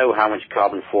we know how much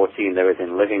carbon-14 there is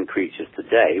in living creatures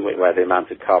today, where the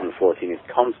amount of carbon-14 is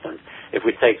constant, if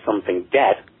we take something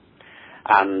dead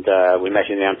and we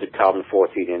measure the amount of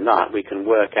carbon-14 in that, we can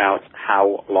work out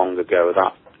how long ago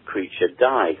that creature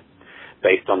died,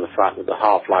 based on the fact that the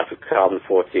half-life of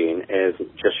carbon-14 is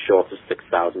just short of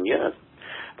 6,000 years.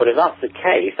 But if that's the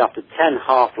case, after 10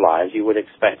 half-lives, you would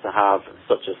expect to have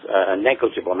such a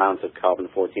negligible amount of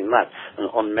carbon-14 left, an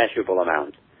unmeasurable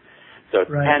amount. So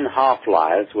 10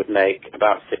 half-lives would make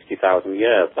about 60,000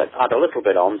 years. Let's add a little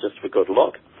bit on just for good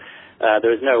luck.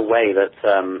 There is no way that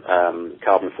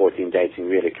carbon-14 dating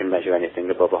really can measure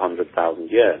anything above 100,000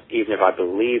 years, even if I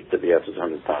believed that the Earth was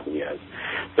 100,000 years.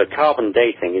 So carbon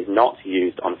dating is not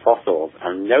used on fossils,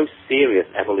 and no serious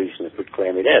evolutionist would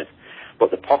claim it is. But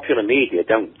the popular media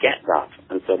don't get that,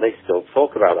 and so they still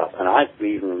talk about that. And I've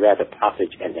even read a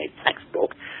passage in a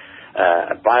textbook,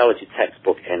 a biology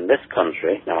textbook in this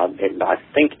country. Now, I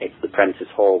think it's the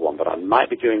Prentice Hall one, but I might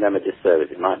be doing them a disservice.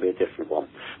 It might be a different one.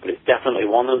 But it's definitely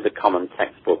one of the common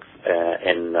textbooks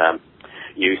in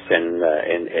use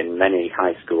in many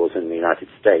high schools in the United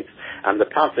States. And the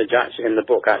passage in the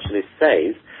book actually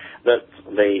says that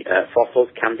the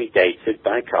fossils can be dated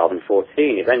by carbon-14.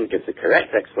 It then gives a correct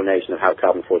explanation of how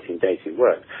carbon-14 dating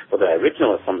works. But their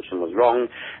original assumption was wrong.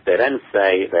 They then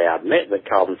say they admit that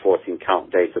carbon-14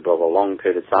 can't date above a long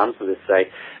period of time, so they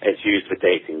say it's used for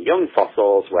dating young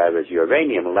fossils, whereas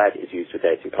uranium-lead is used for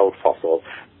dating old fossils.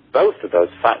 Both of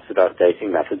those facts about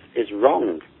dating methods is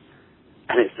wrong.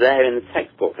 And it's there in the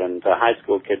textbook, and high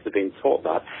school kids have been taught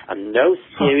that. And no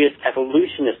serious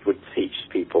evolutionist would teach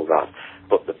people that.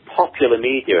 But the popular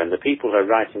media and the people who are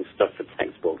writing stuff for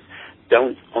textbooks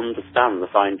don't understand the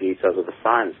fine details of the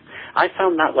science. I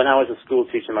found that when I was a school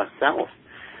teacher myself,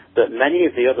 that many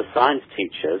of the other science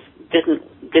teachers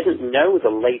didn't know the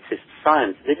latest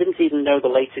science. They didn't even know the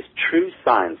latest true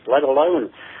science, let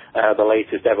alone the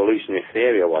latest evolutionary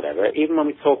theory or whatever. Even when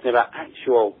we're talking about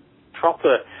actual,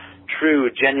 proper, true,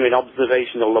 genuine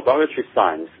observational laboratory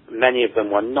science, many of them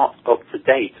were not up to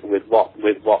date with what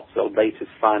the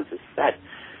latest science has said.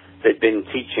 They'd been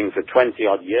teaching for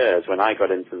 20-odd years when I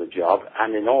got into the job,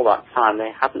 and in all that time they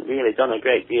hadn't really done a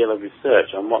great deal of research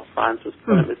on what science was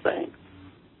currently saying.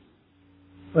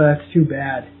 Well, that's too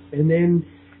bad. And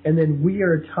then we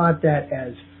are taught that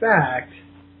as fact,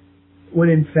 when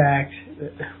in fact,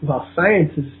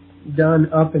 science is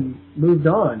done up and moved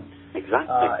on.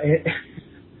 Exactly.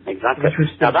 Exactly.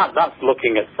 Now that's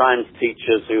looking at science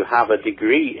teachers who have a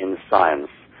degree in science.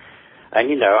 And,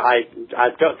 you know,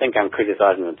 I don't think I'm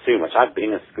criticizing them too much. I've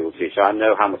been a school teacher. I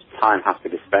know how much time has to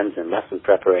be spent in lesson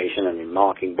preparation and in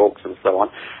marking books and so on.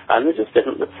 And there just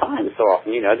isn't the time so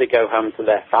often. You know, they go home to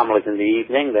their families in the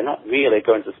evening. They're not really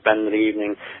going to spend the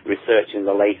evening researching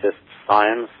the latest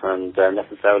science and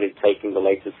necessarily taking the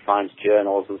latest science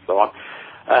journals and so on.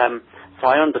 So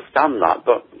I understand that,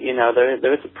 but, you know,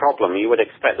 there is a problem. You would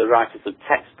expect the writers of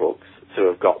textbooks to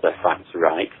have got their facts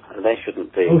right. They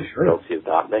shouldn't be guilty of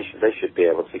that. They should be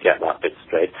able to get that bit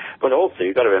straight. But also,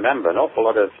 you've got to remember, an awful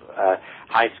lot of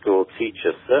high school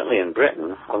teachers, certainly in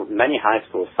Britain, many high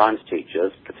school science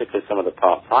teachers, particularly some of the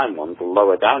part-time ones,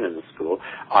 lower down in the school,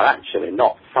 are actually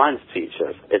not science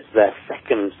teachers. It's their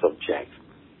second subject.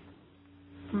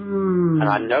 And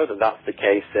I know that that's the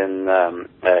case in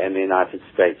the United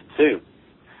States too.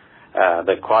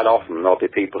 That quite often there'll be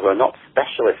people who are not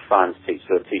specialist science teachers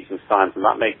who are teaching science, and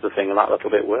that makes the thing that little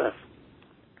bit worse.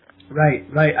 Right.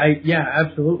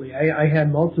 Absolutely. I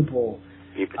had multiple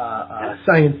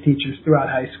science teachers throughout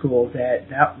high school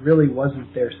that really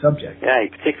wasn't their subject. Yeah, you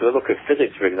particularly look at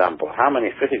physics, for example. How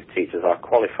many physics teachers are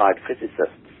qualified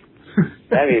physicists?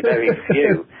 Very, very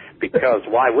few. Because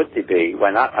why would they be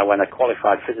when a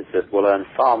qualified physicist will earn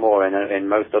far more in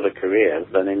most other careers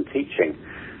than in teaching?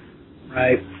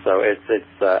 Right. So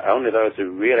it's only those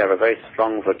who really have a very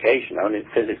strong vocation, only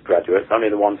physics graduates, only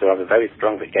the ones who have a very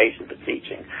strong vocation for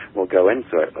teaching will go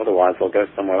into it. Otherwise, they'll go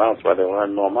somewhere else where they'll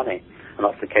earn more money. And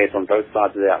that's the case on both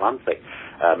sides of the Atlantic.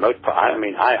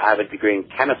 I have a degree in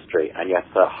chemistry, and yet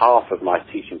half of my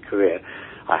teaching career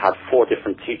I had 4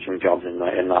 different teaching jobs in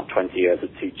that 20 years of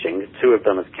teaching, 2 of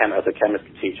them as a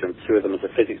chemistry teacher and 2 of them as a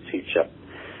physics teacher.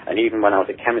 And even when I was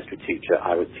a chemistry teacher,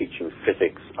 I was teaching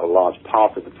physics a large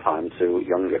part of the time to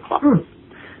younger classes.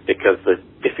 Because the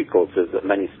difficulties that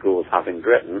many schools have in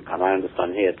Britain, and I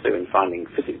understand here too, in finding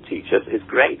physics teachers is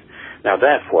great. Now,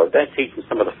 therefore, if they're teaching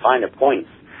some of the finer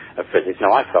points of physics,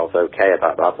 now I felt okay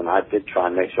about that, and I did try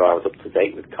and make sure I was up to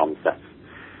date with concepts.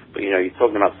 But, you're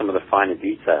talking about some of the finer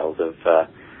details of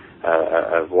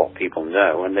what people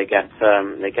know, and they get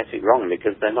it wrong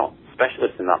because they're not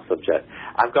specialists in that subject.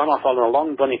 I've gone off on a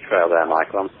long bunny trail there,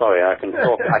 Michael. I'm sorry. I can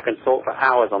talk for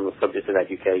hours on the subject of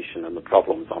education and the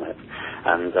problems on it,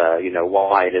 and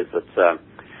why it is that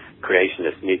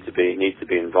creationists need to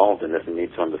be involved in this and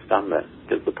need to understand this,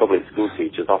 because the public school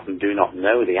teachers often do not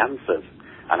know the answers.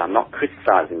 And I'm not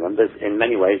criticizing them. In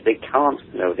many ways, they can't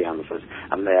know the answers,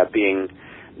 and they are being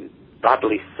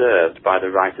badly served by the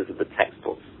writers of the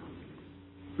textbooks.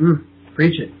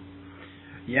 Preach it.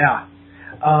 Yeah.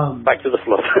 Back to the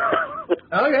flood.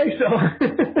 Okay, so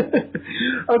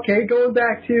okay, going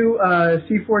back to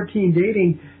C14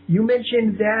 dating, you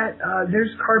mentioned that there's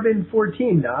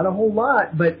carbon-14, not a whole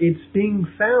lot, but it's being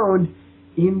found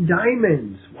in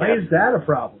diamonds. Why is that a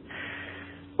problem?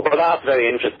 Well, that's very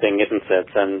interesting, isn't it?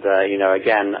 And,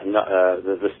 again,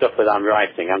 the stuff that I'm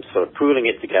writing, I'm sort of pooling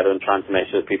it together and trying to make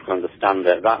sure that people understand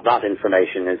it. That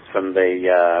information is from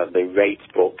the rate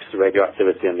books,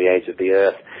 Radioactivity and the Age of the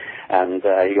Earth. And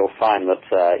you'll find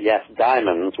that, yes,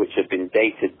 diamonds, which have been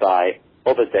dated by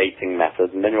other dating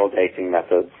methods, mineral dating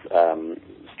methods,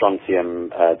 strontium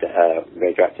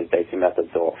radioactive dating methods,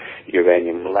 or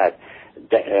uranium lead,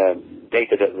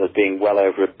 dated as being well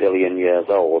over 1 billion years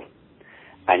old.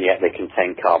 And yet they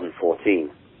contain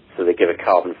carbon-14. So they give a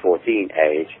carbon-14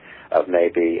 age of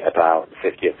maybe about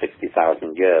 50 or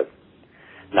 60,000 years.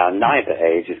 Now, neither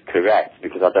age is correct,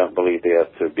 because I don't believe the Earth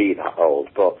to be that old.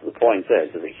 But the point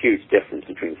is, there's a huge difference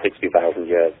between 60,000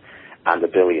 years and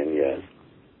 1 billion years.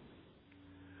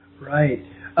 Right.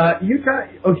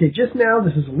 Just now,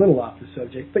 this is a little off the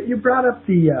subject, but you brought up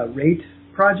the RATE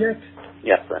project.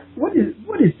 Yes, sir. What is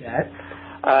that?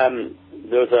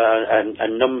 There's a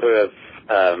number of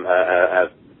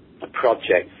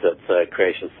projects that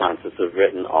creation scientists have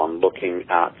written on looking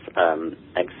at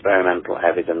experimental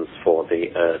evidence for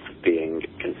the Earth being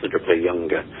considerably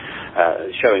younger,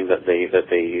 showing that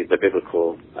the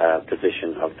biblical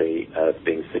position of the Earth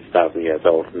being 6,000 years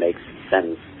old makes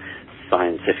sense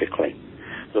scientifically.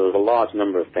 So there's a large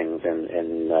number of things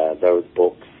in those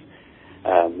books.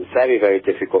 Very, very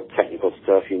difficult technical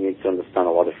stuff. You need to understand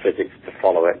a lot of physics to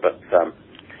follow it, but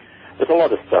there's a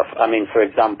lot of stuff. I mean, for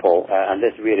example, and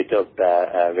this really does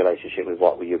bear a relationship with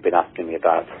what you've been asking me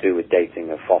about to do with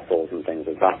dating of fossils and things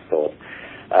of that sort.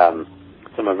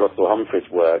 Some of Russell Humphrey's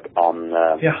work on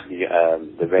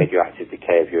the radioactive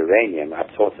decay of uranium.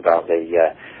 I've talked about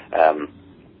the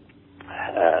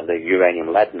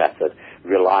uranium lead method,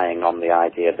 relying on the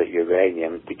idea that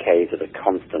uranium decays at a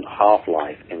constant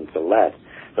half-life into lead,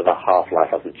 so that half-life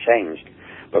hasn't changed.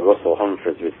 But Russell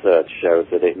Humphrey's research shows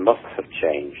that it must have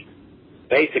changed.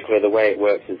 Basically, the way it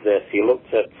works is this. He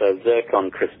looked at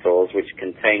zircon crystals which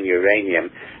contain uranium.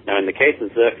 Now, in the case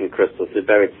of zircon crystals, they're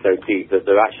buried so deep that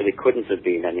there actually couldn't have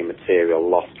been any material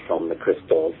lost from the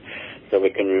crystals. So we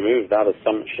can remove that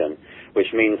assumption,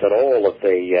 which means that all of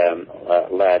the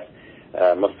lead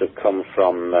must have come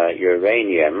from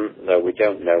uranium, though we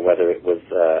don't know whether it was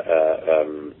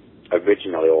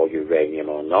originally all uranium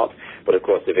or not. But of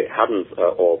course, if it hadn't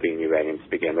all been uranium to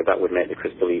begin with, that would make the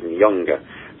crystal even younger.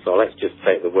 So let's just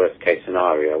take the worst case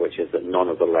scenario, which is that none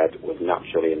of the lead was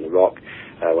naturally in the rock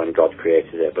when God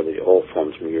created it, but it all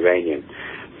formed from uranium.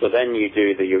 So then you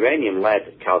do the uranium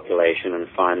lead calculation and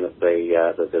find that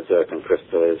the zircon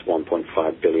crystal is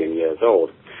 1.5 billion years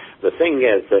old. The thing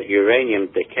is that uranium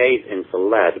decays into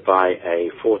lead by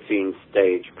a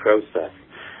 14-stage process,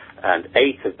 and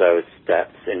 8 of those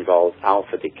steps involve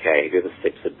alpha decay, the other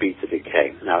 6 are beta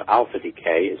decay. Now, alpha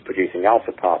decay is producing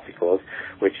alpha particles,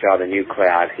 which are the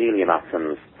nuclei of helium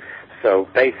atoms. So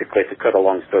basically, to cut a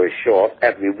long story short,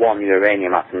 every 1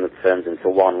 uranium atom that turns into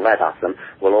 1 lead atom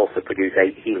will also produce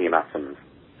 8 helium atoms.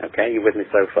 Okay, you with me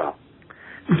so far?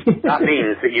 That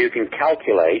means that you can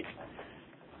calculate,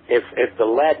 if the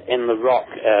lead in the rock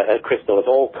crystal has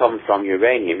all come from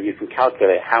uranium, you can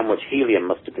calculate how much helium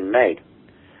must have been made.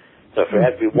 So for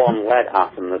every 1 lead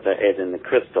atom that there is in the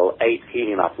crystal, 8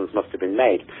 helium atoms must have been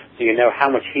made. So you know how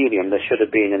much helium there should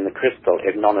have been in the crystal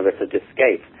if none of it had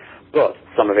escaped. But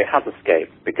some of it has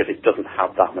escaped because it doesn't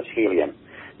have that much helium.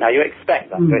 Now you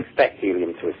expect that. You expect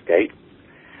helium to escape.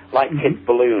 Like kids'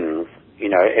 balloons,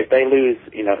 if they lose,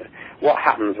 what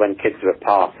happens when kids are at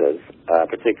parties,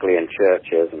 particularly in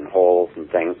churches and halls and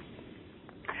things,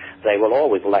 they will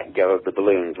always let go of the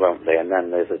balloons, won't they? And then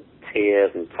there's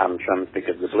tears and tantrums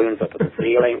because the balloon's up at the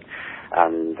ceiling,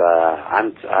 and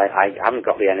I haven't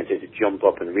got the energy to jump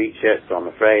up and reach it, so I'm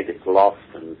afraid it's lost,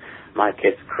 and my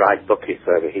kids cried buckets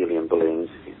over helium balloons,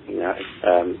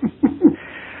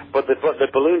 But the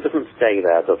balloon doesn't stay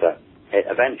there, does it? It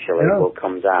eventually will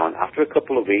come down. After a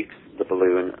couple of weeks, the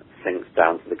balloon sinks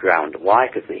down to the ground. Why?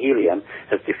 Because the helium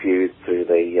has diffused through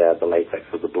the latex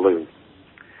of the balloon.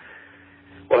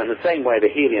 Well, in the same way, the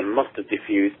helium must have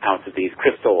diffused out of these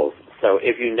crystals. So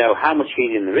if you know how much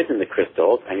helium there is in the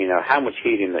crystals, and you know how much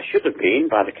helium there should have been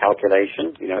by the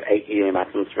calculation, 8 helium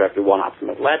atoms for every 1 atom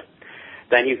of lead,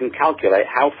 then you can calculate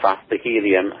how fast the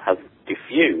helium has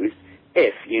diffused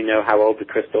if you know how old the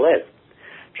crystal is.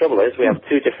 Trouble is, we have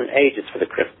 2 different ages for the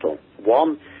crystal.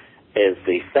 One is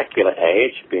the secular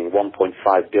age, being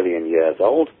 1.5 billion years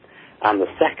old, and the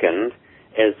second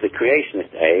is the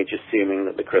creationist age, assuming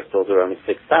that the crystals are only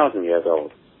 6,000 years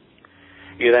old.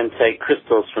 You then take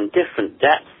crystals from different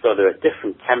depths, so they're at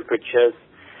different temperatures,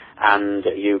 and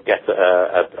you get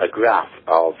a graph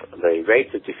of the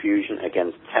rate of diffusion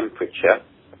against temperature,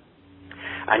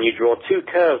 and you draw 2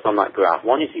 curves on that graph.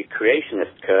 One is your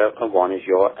creationist curve, and one is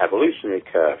your evolutionary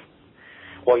curve.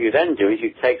 What you then do is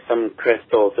you take some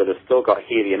crystals that have still got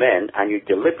helium in, and you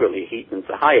deliberately heat them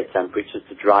to higher temperatures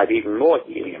to drive even more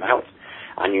helium out,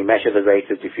 and you measure the rate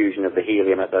of diffusion of the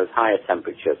helium at those higher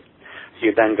temperatures. So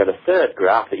you've then got a third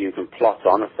graph that you can plot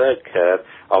on, a third curve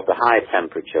of the higher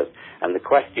temperatures. And the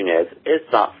question is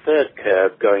that third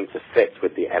curve going to fit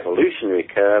with the evolutionary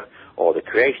curve or the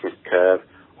creationist curve,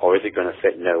 or is it going to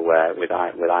fit nowhere with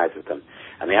either of them?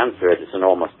 And the answer is it's an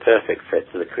almost perfect fit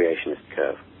to the creationist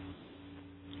curve.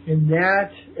 And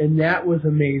that was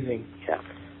amazing.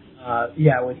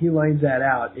 Yeah. When he lines that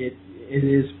out, it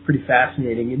is pretty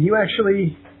fascinating. And you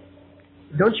actually,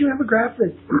 don't you have a graph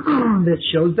that that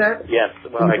shows that? Yes.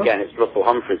 Well, again, it's Russell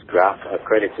Humphrey's graph. I've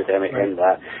credited him in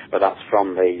there, but that's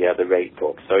from the rate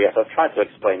book. So yes, I've tried to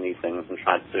explain these things and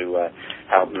tried to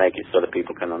help make it so that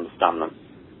people can understand them.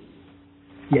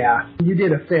 Yeah, you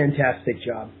did a fantastic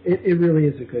job. It really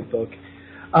is a good book.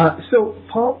 So,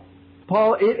 Paul,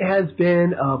 it has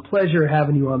been a pleasure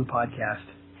having you on the podcast.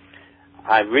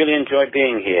 I really enjoyed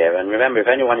being here. And remember, if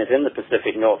anyone is in the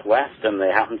Pacific Northwest and they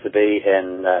happen to be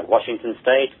in Washington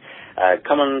State,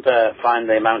 come and find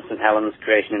the Mount St. Helens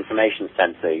Creation Information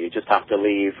Center. You just have to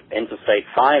leave Interstate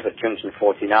 5 at Junction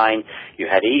 49. You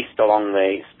head east along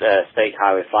the State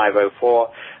Highway 504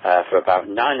 for about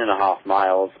 9.5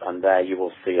 miles, and there you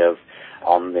will see us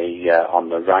on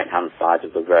the right-hand side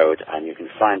of the road, and you can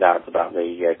find out about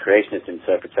the creationist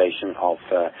interpretation of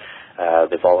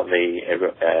the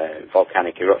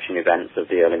volcanic eruption events of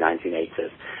the early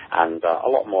 1980s, and a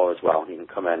lot more as well. You can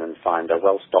come in and find a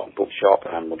well-stocked bookshop,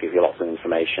 and we'll give you lots of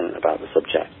information about the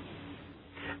subject.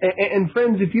 And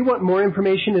friends, if you want more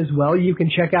information as well, you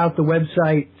can check out the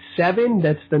website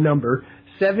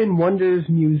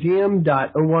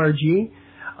 7wondersmuseum.org.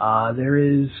 There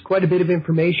is quite a bit of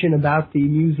information about the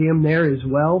museum there as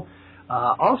well.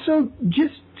 Also,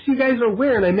 just so you guys are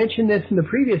aware, and I mentioned this in the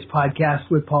previous podcast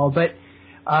with Paul, but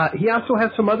he also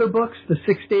has some other books, The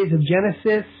 6 Days of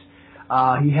Genesis.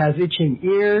 He has Itching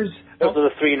Ears. Those are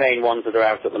the 3 main ones that are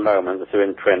out at the moment that are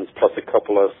in print, plus a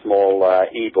couple of small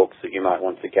e-books that you might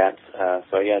want to get.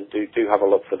 So yeah, do have a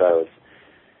look for those.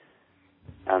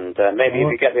 And maybe if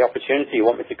you get the opportunity, you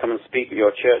want me to come and speak at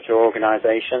your church or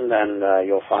organization, then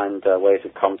you'll find ways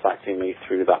of contacting me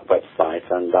through that website.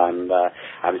 And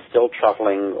I'm still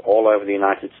traveling all over the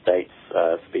United States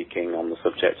speaking on the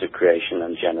subject of creation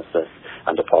and Genesis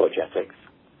and apologetics.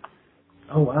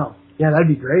 Oh, wow. Yeah, that'd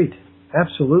be great.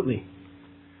 Absolutely.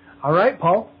 All right,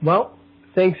 Paul. Well,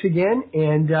 thanks again.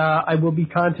 And I will be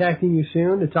contacting you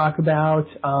soon to talk about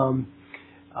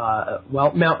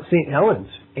Mount St. Helens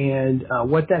and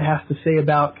what that has to say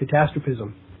about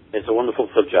catastrophism. It's a wonderful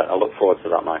subject. I look forward to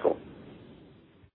that, Michael.